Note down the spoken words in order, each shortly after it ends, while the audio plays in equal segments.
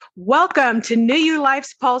Welcome to New You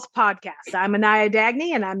Life's Pulse podcast. I'm Anaya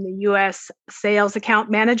Dagny, and I'm the U.S. Sales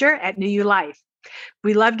Account Manager at New You Life.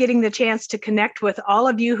 We love getting the chance to connect with all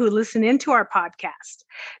of you who listen into our podcast.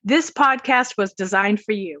 This podcast was designed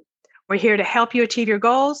for you. We're here to help you achieve your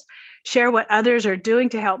goals, share what others are doing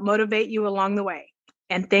to help motivate you along the way.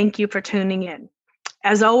 And thank you for tuning in.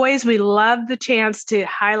 As always, we love the chance to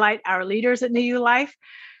highlight our leaders at New You Life.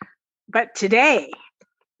 But today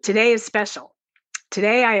is special.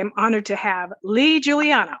 Today, I am honored to have Lee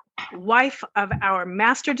Giuliano, wife of our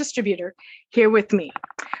master distributor, here with me.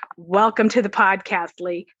 Welcome to the podcast,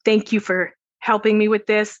 Lee. Thank you for helping me with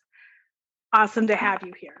this. Awesome to have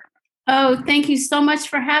you here. Oh, thank you so much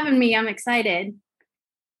for having me. I'm excited.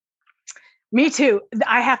 Me too.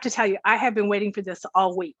 I have to tell you, I have been waiting for this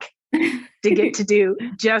all week to get to do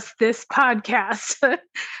just this podcast. So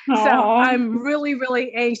I'm really,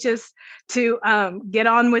 really anxious to get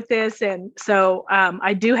on with this. And so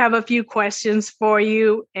I do have a few questions for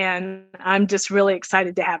you, and I'm just really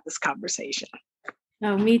excited to have this conversation.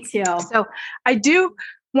 Oh, me too. So I do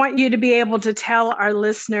want you to be able to tell our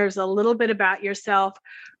listeners a little bit about yourself,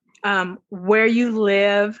 where you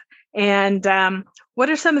live, and what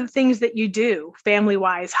are some of the things that you do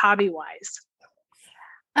family-wise, hobby-wise?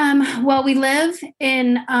 Well, we live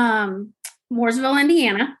in Mooresville,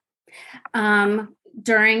 Indiana,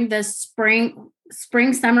 during the spring,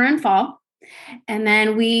 summer, and fall. And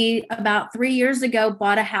then we, about 3 years ago,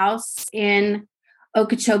 bought a house in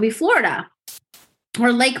Okeechobee, Florida,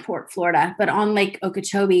 or Lakeport, Florida, but on Lake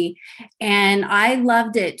Okeechobee. And I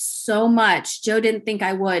loved it so much. Joe didn't think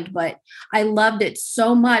I would, but I loved it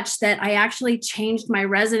so much that I actually changed my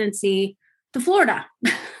residency to Florida.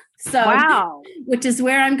 So, wow. Which is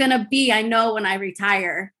where I'm going to be, I know, when I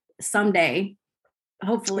retire someday,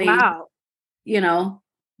 hopefully. Wow. You know.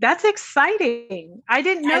 That's exciting. I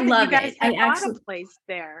didn't know that you guys had bought a place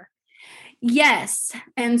there. Yes.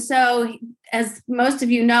 And so, as most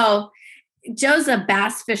of you know, Joe's a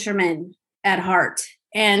bass fisherman at heart.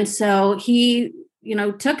 And so he,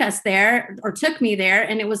 took me there,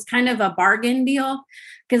 and it was kind of a bargain deal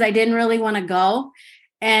because I didn't really want to go.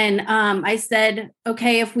 And I said,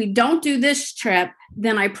 okay, if we don't do this trip,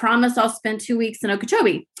 then I promise I'll spend 2 weeks in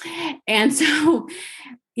Okeechobee. And so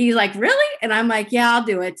he's like, really? And I'm like, yeah, I'll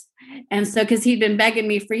do it. And so, because he'd been begging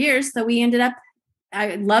me for years. So we ended up,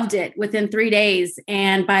 I loved it within 3 days.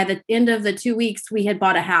 And by the end of the 2 weeks, we had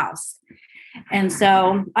bought a house. And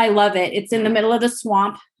so I love it. It's in the middle of the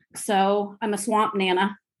swamp. So I'm a swamp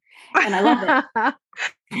nana, and I love it.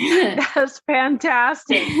 That's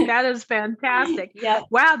fantastic. That is fantastic. Yep.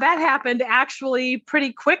 Wow, that happened actually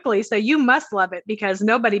pretty quickly. So you must love it because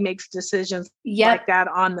nobody makes decisions like that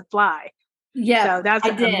on the fly. Yeah. So that's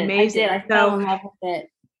amazing. I fell in love with it.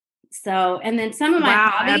 So, and then some of my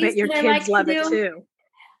hobbies, I bet your kids love it too.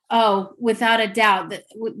 Oh, without a doubt.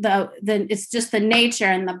 The it's just the nature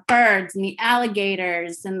and the birds and the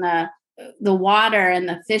alligators and the water and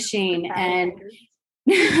the fishing and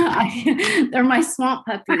they're my swamp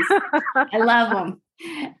puppies. I love them.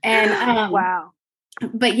 And wow.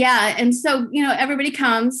 But yeah, and so everybody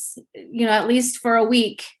comes, at least for a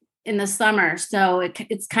week in the summer. So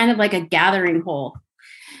it's kind of like a gathering hole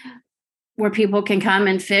where people can come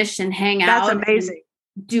and fish and hang out. That's amazing.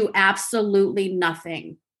 Do absolutely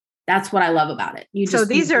nothing. That's what I love about it. So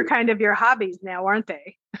these are kind of your hobbies now, aren't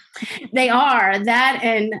they? They are. That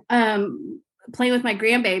and playing with my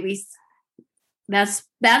grandbabies. That's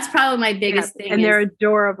probably my biggest thing. And they're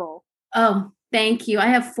adorable. Oh, thank you. I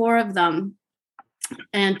have 4 of them.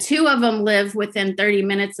 And 2 of them live within 30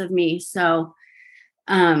 minutes of me. So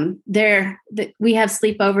we have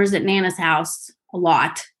sleepovers at Nana's house a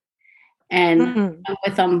lot. And I'm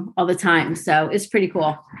with them all the time. So it's pretty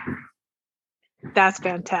cool. That's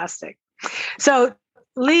fantastic. So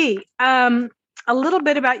Lee, a little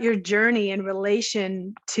bit about your journey in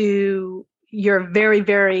relation to your very,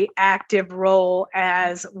 very active role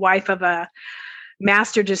as wife of a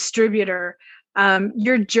master distributor.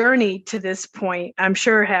 Your journey to this point, I'm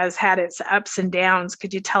sure, has had its ups and downs.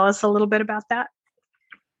 Could you tell us a little bit about that?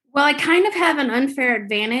 Well, I kind of have an unfair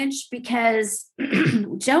advantage because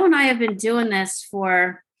Joe and I have been doing this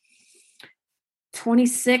for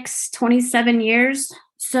 26, 27 years.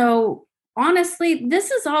 So honestly,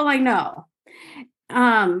 this is all I know.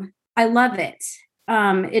 I love it.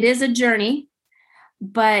 It is a journey,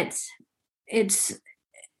 but it's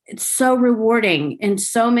so rewarding in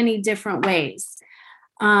so many different ways.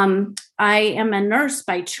 I am a nurse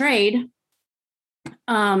by trade.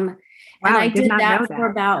 And I did that for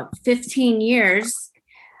about 15 years.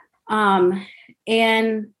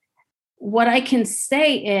 And what I can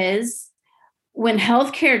say is when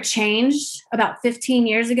healthcare changed about 15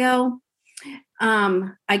 years ago,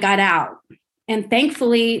 I got out. And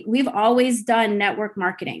thankfully, we've always done network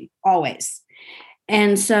marketing, always.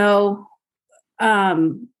 And so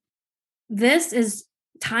this is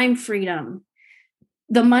time freedom.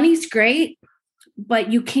 The money's great,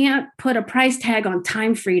 but you can't put a price tag on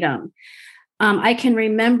time freedom. I can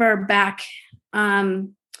remember back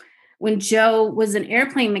when Joe was an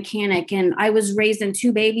airplane mechanic and I was raising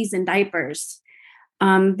 2 babies in diapers.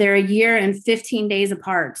 They're a year and 15 days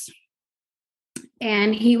apart.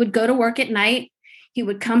 And he would go to work at night. He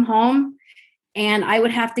would come home and I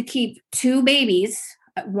would have to keep 2 babies,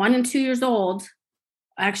 1 and 2 years old.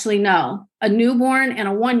 Actually, no, a newborn and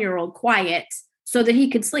a 1-year-old quiet so that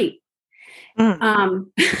he could sleep. Any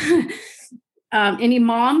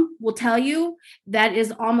mom will tell you that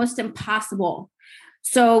is almost impossible.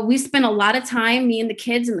 So we spent a lot of time, me and the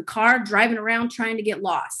kids in the car, driving around trying to get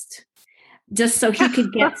lost just so he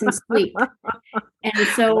could get some sleep. And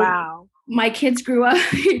so wow. My kids grew up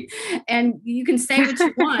and you can say what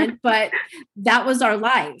you want, but that was our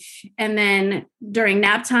life. And then during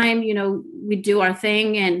nap time, we do our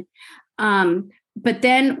thing. And, but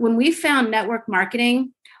then when we found network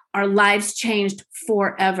marketing, our lives changed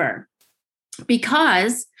forever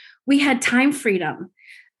because we had time freedom.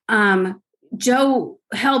 Joe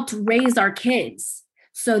helped raise our kids.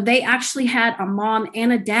 So they actually had a mom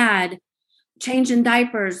and a dad changing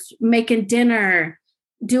diapers, making dinner,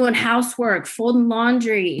 doing housework, folding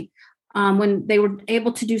laundry. When they were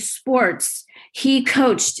able to do sports, he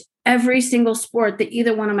coached every single sport that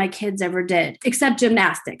either one of my kids ever did, except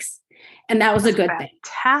gymnastics. And that was a good thing.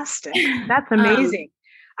 Fantastic. That's amazing.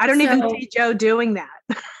 I don't even see Joe doing that.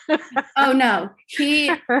 Oh, no.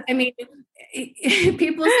 People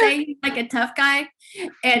say he's like a tough guy.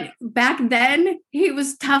 And back then he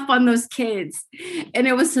was tough on those kids and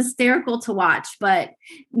it was hysterical to watch. But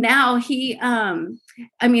now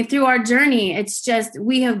through our journey, it's just,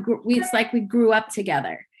 it's like we grew up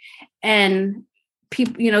together. And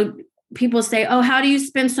people say, oh, how do you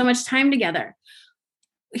spend so much time together?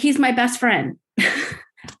 He's my best friend.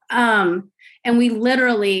 And we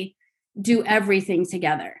literally do everything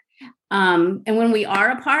together. And when we are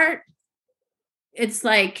apart, it's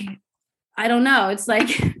like, I don't know. It's like,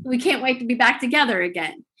 we can't wait to be back together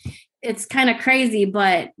again. It's kind of crazy,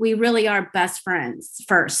 but we really are best friends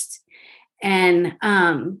first. And,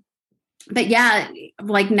 but yeah,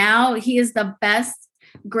 like now he is the best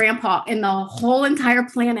grandpa in the whole entire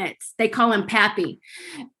planet. They call him Pappy.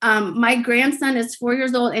 My grandson is 4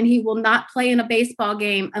 years old and he will not play in a baseball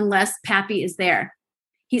game unless Pappy is there.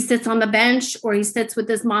 He sits on the bench or he sits with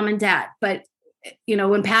his mom and dad. But,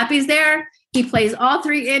 when Pappy's there, he plays all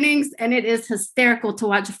 3 innings and it is hysterical to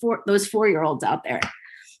watch those 4-year-olds out there.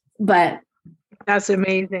 But that's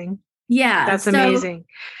amazing. Yeah. That's amazing.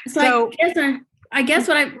 So I guess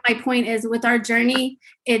my point is with our journey,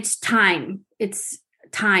 it's time. It's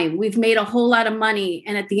time. We've made a whole lot of money.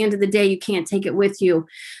 And at the end of the day, you can't take it with you,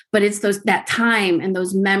 but it's that time and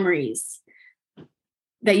those memories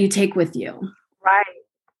that you take with you.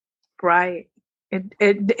 Right.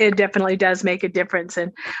 It definitely does make a difference.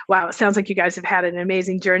 And wow, it sounds like you guys have had an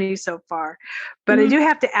amazing journey so far. But I do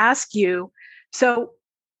have to ask you, so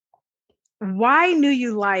why New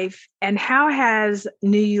You Life and how has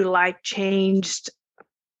New You Life changed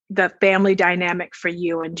the family dynamic for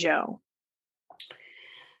you and Joe?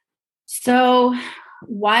 So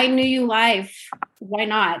why New You Life? Why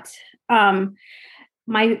not? I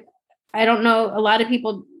don't know, a lot of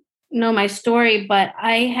people know my story, but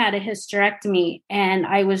I had a hysterectomy and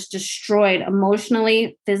I was destroyed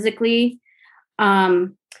emotionally, physically. My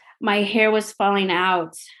hair was falling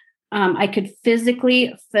out. I could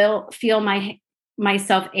physically feel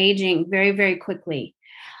myself aging very, very quickly.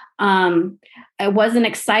 I wasn't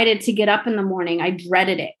excited to get up in the morning. I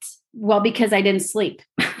dreaded it. Well, because I didn't sleep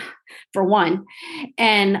for one.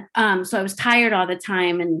 And so I was tired all the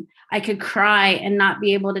time and I could cry and not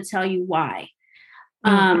be able to tell you why.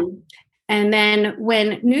 And then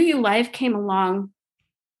when New You Life came along,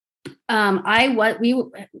 we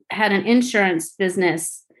had an insurance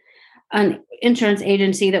business, an insurance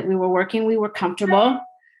agency that we were working. We were comfortable,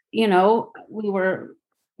 we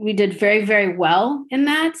did very, very well in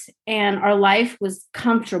that. And our life was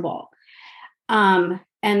comfortable. But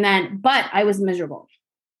I was miserable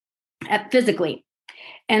physically.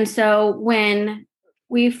 And so when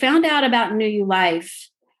we found out about New You Life,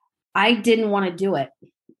 I didn't want to do it.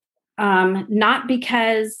 Not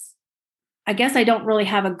because I guess I don't really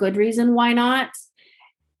have a good reason why not.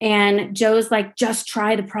 And Joe's like, just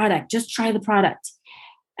try the product.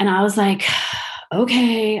 And I was like,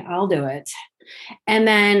 okay, I'll do it. And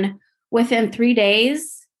then within 3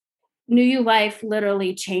 days, New You Life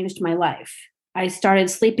literally changed my life. I started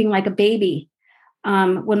sleeping like a baby.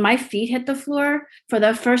 When my feet hit the floor for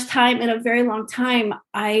the first time in a very long time,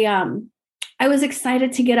 I was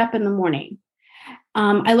excited to get up in the morning.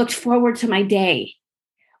 I looked forward to my day,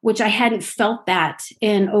 which I hadn't felt that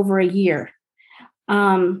in over a year.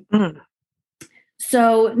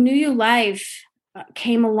 So New You Life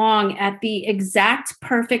came along at the exact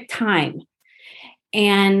perfect time.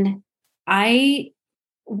 And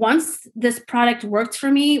once this product worked for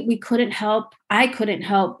me, I couldn't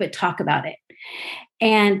help but talk about it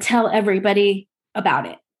and tell everybody about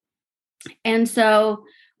it. And so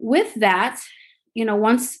with that,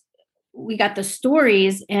 once we got the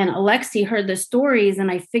stories and Alexi heard the stories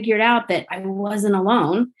and I figured out that I wasn't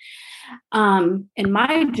alone in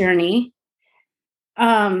my journey,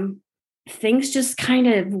 things just kind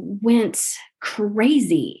of went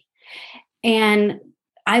crazy. And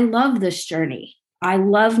I love this journey. I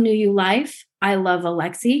love New You Life. I love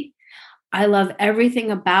Alexi. I love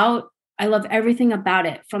everything about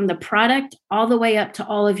it, from the product all the way up to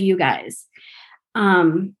all of you guys.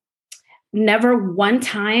 Never one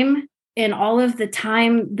time in all of the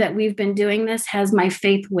time that we've been doing this has my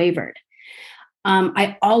faith wavered.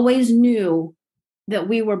 I always knew that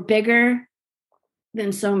we were bigger than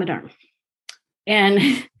Somaderm.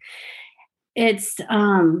 And it's,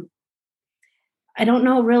 I don't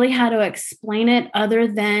know really how to explain it other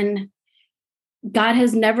than God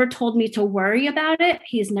has never told me to worry about it.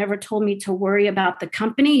 He's never told me to worry about the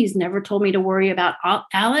company. He's never told me to worry about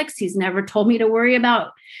Alex. He's never told me to worry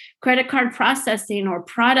about credit card processing or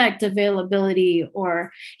product availability,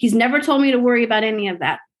 or he's never told me to worry about any of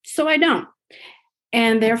that. So I don't.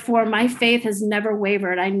 And therefore, my faith has never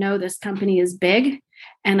wavered. I know this company is big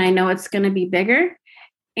and I know it's going to be bigger.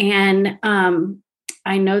 And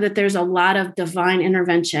I know that there's a lot of divine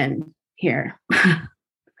intervention here.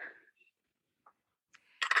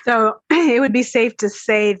 So it would be safe to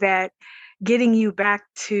say that getting you back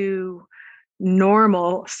to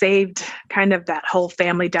normal saved kind of that whole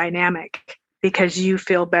family dynamic because you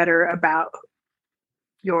feel better about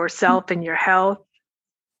yourself and your health.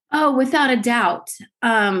 Oh, without a doubt.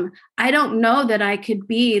 I don't know that I could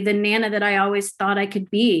be the Nana that I always thought I could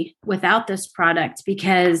be without this product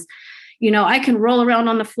because, I can roll around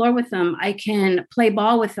on the floor with them. I can play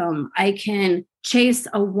ball with them. I can chase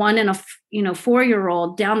a 1 and a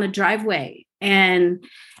 4-year-old down the driveway, and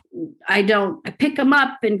I pick them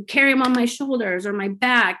up and carry them on my shoulders or my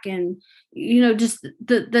back, and just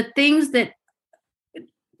the things that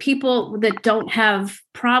people that don't have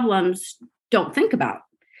problems don't think about.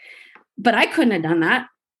 But I couldn't have done that.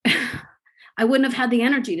 I wouldn't have had the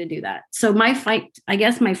energy to do that. So my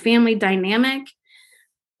family dynamic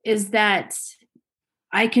is that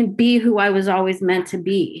I can be who I was always meant to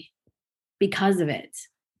be because of it.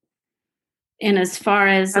 And as far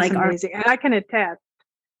as that's amazing. And I can attest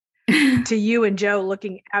to you and Joe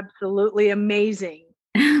looking absolutely amazing.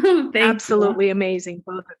 Absolutely amazing,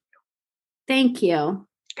 both of you. Thank you.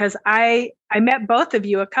 Because I met both of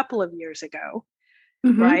you a couple of years ago,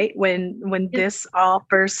 right? When this all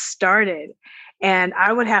first started. And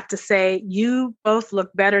I would have to say you both look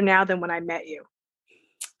better now than when I met you.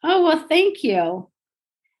 Oh, well, thank you.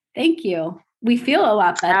 Thank you. We feel a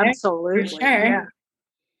lot better. Absolutely. For sure. Yeah.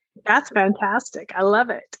 That's fantastic. I love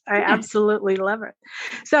it. I absolutely love it.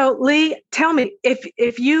 So Lee, tell me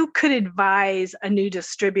if you could advise a new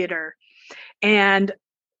distributor, and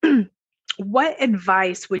what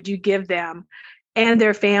advice would you give them and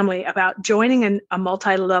their family about joining a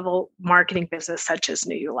multi-level marketing business such as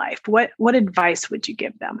New You Life? What advice would you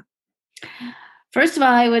give them? First of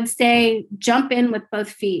all, I would say jump in with both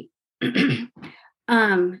feet.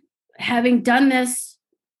 Having done this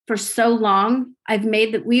for so long, we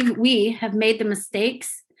have made the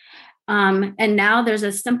mistakes. And now there's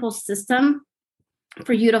a simple system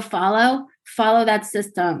for you to follow that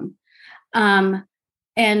system. And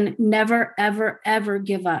never, ever, ever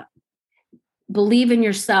give up. Believe in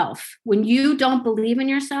yourself. When you don't believe in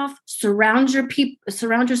yourself, surround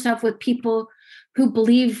yourself with people who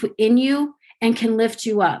believe in you and can lift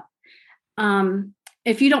you up.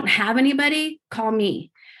 If you don't have anybody, call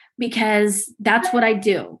me, because that's what I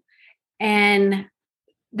do. And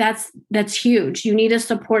that's huge. You need a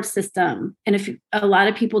support system. And a lot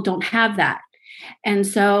of people don't have that. And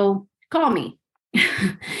so call me,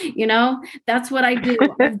 that's what I do.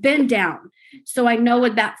 I've been down, so I know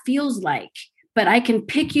what that feels like, but I can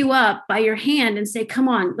pick you up by your hand and say, come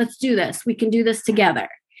on, let's do this. We can do this together.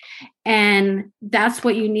 And that's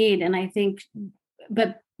what you need. And I think,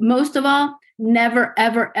 but most of all, never,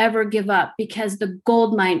 ever, ever give up, because the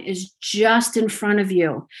gold mine is just in front of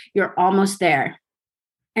you. You're almost there.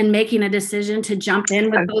 And making a decision to jump in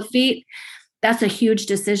with both feet, that's a huge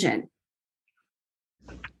decision.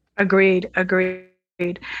 Agreed.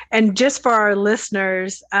 And just for our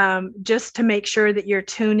listeners, just to make sure that you're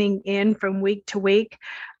tuning in from week to week,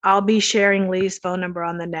 I'll be sharing Lee's phone number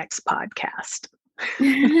on the next podcast.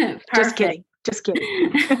 Just kidding.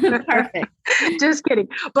 Perfect. Just kidding.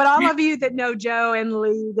 But all of you that know Joe and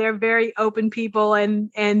Lee, they're very open people,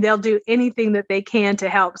 and they'll do anything that they can to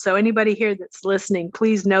help. So anybody here that's listening,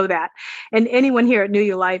 please know that. And anyone here at New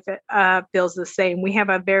You Life feels the same. We have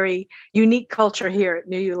a very unique culture here at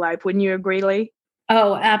New You Life. Wouldn't you agree, Lee?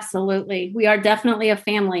 Oh, absolutely. We are definitely a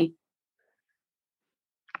family.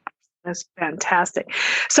 That's fantastic.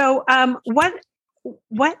 So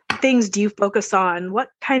what things do you focus on? What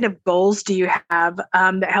kind of goals do you have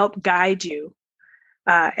that help guide you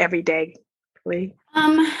every day, Lee?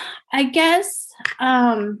 I guess,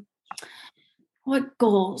 what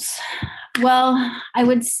goals? Well, I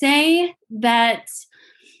would say that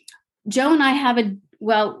Joe and I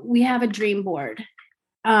we have a dream board.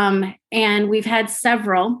 And we've had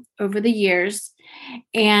several over the years.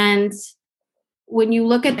 And when you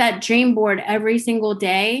look at that dream board every single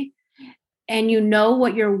day, and you know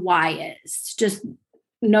what your why is,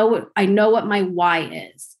 I know what my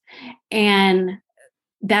why is. And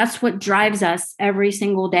that's what drives us every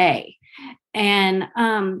single day. And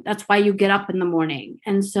that's why you get up in the morning.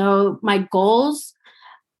 And so my goals,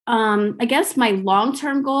 I guess my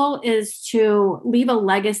long-term goal is to leave a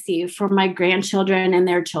legacy for my grandchildren and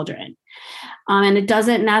their children. And it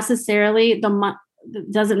doesn't necessarily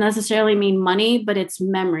mean money, but it's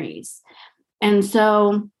memories. And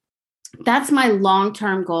so that's my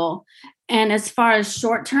long-term goal. And as far as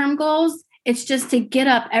short-term goals, it's just to get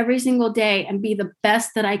up every single day and be the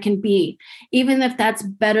best that I can be, even if that's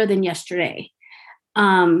better than yesterday.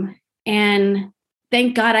 And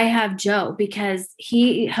thank God I have Joe, because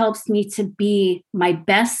he helps me to be my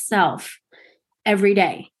best self every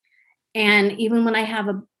day. And even when I have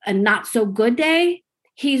a not so good day,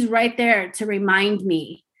 he's right there to remind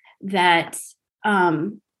me that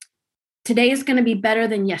today is going to be better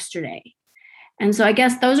than yesterday. And so I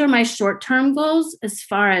guess those are my short-term goals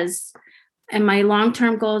and my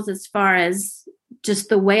long-term goals as far as just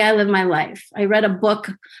the way I live my life. I read a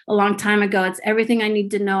book a long time ago. It's Everything I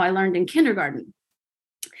Need to Know I Learned in Kindergarten.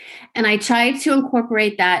 And I try to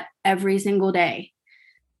incorporate that every single day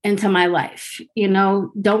into my life.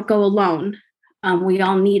 Don't go alone. We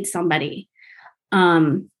all need somebody.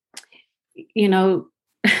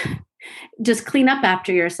 Just clean up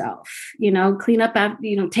after yourself,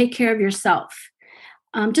 take care of yourself.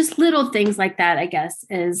 Just little things like that, I guess,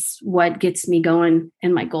 is what gets me going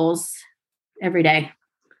in my goals every day.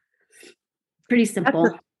 Pretty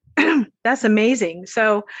simple. That's amazing.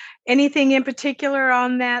 So anything in particular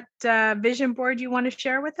on that vision board you want to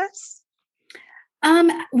share with us?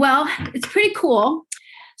 Well, it's pretty cool.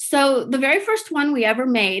 So the very first one we ever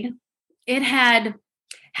made, it had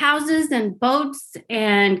houses and boats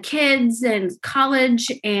and kids and college,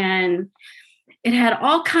 and it had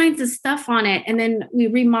all kinds of stuff on it. And then we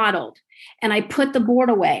remodeled, and I put the board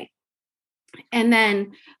away. And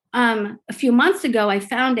then a few months ago, I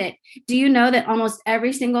found it. Do you know that almost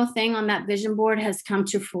every single thing on that vision board has come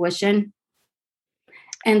to fruition?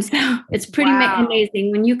 And so it's pretty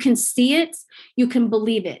amazing. When you can see it, you can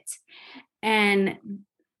believe it. And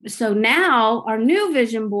so now our new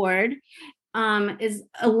vision board is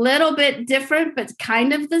a little bit different, but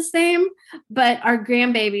kind of the same. But our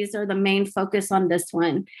grandbabies are the main focus on this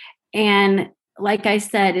one. And like I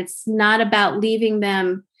said, it's not about leaving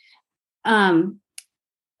them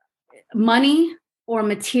money or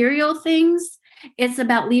material things. It's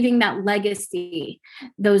about leaving that legacy,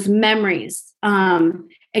 those memories,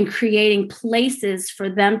 and creating places for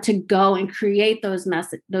them to go and create those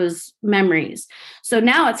memories. So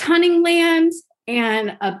now it's hunting land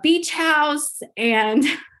and a beach house and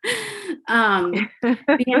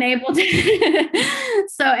being able to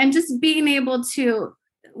and just being able to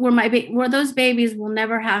where those babies will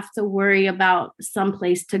never have to worry about some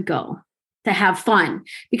place to go to have fun,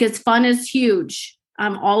 because fun is huge.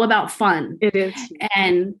 I'm all about fun. It is.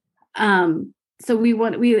 And so we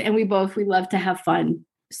love to have fun.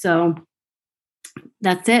 So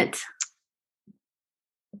that's it.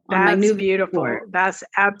 That's beautiful. That's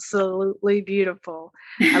absolutely beautiful.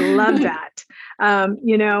 I love that.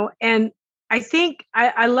 And I think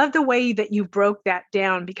I love the way that you broke that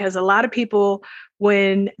down, because a lot of people,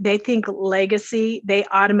 when they think legacy, they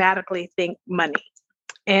automatically think money.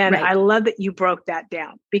 And right. I love that you broke that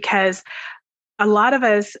down, because a lot of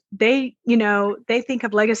us, they think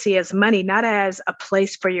of legacy as money, not as a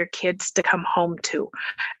place for your kids to come home to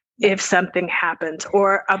if something happens,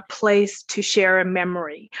 or a place to share a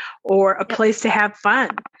memory, or a place to have fun.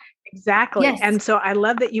 Exactly. Yes. And so I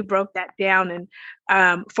love that you broke that down.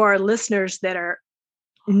 And for our listeners that are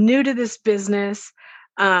new to this business,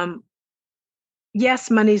 yes,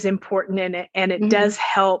 money's important in it, and it does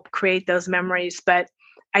help create those memories. But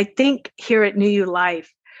I think here at New You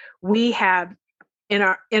Life, we have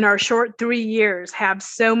in our short 3 years have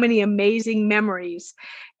so many amazing memories.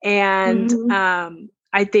 And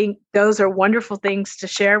I think those are wonderful things to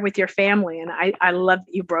share with your family. And I love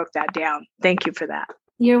that you broke that down. Thank you for that.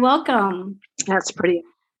 You're welcome. That's pretty.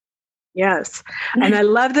 Yes. And I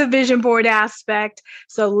love the vision board aspect.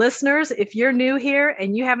 So listeners, if you're new here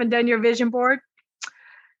and you haven't done your vision board,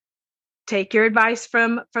 take your advice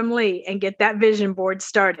from Lee and get that vision board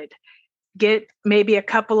started. Get maybe a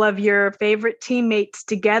couple of your favorite teammates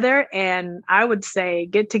together, and I would say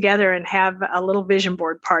get together and have a little vision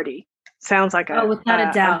board party. Sounds like without a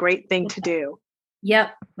doubt, a great thing to do.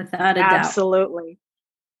 Yep, without a doubt. Absolutely.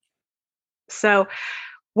 So,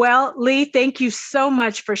 well, Lee, thank you so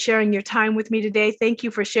much for sharing your time with me today. Thank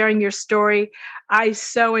you for sharing your story. I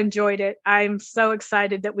so enjoyed it. I'm so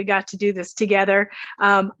excited that we got to do this together.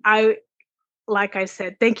 Like I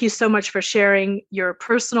said, thank you so much for sharing your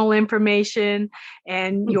personal information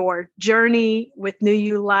and your journey with New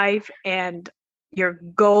You Life and your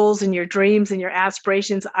goals and your dreams and your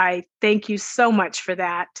aspirations. I thank you so much for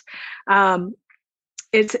that.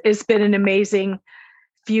 It's been an amazing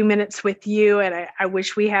few minutes with you, and I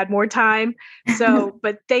wish we had more time. So,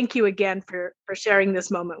 but thank you again for sharing this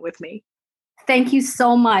moment with me. Thank you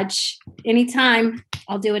so much. Anytime.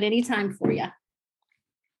 I'll do it anytime for you.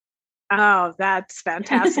 Oh, that's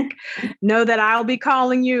fantastic. Know that I'll be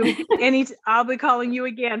calling you I'll be calling you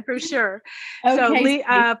again for sure. Okay. So Lee,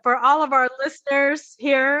 for all of our listeners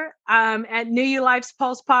here at New You Life's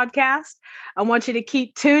Pulse podcast, I want you to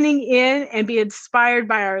keep tuning in and be inspired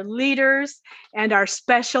by our leaders and our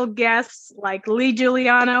special guests like Lee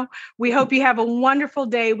Giuliano. We hope you have a wonderful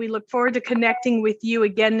day. We look forward to connecting with you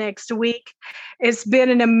again next week. It's been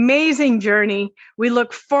an amazing journey. We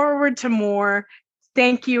look forward to more.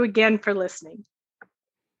 Thank you again for listening.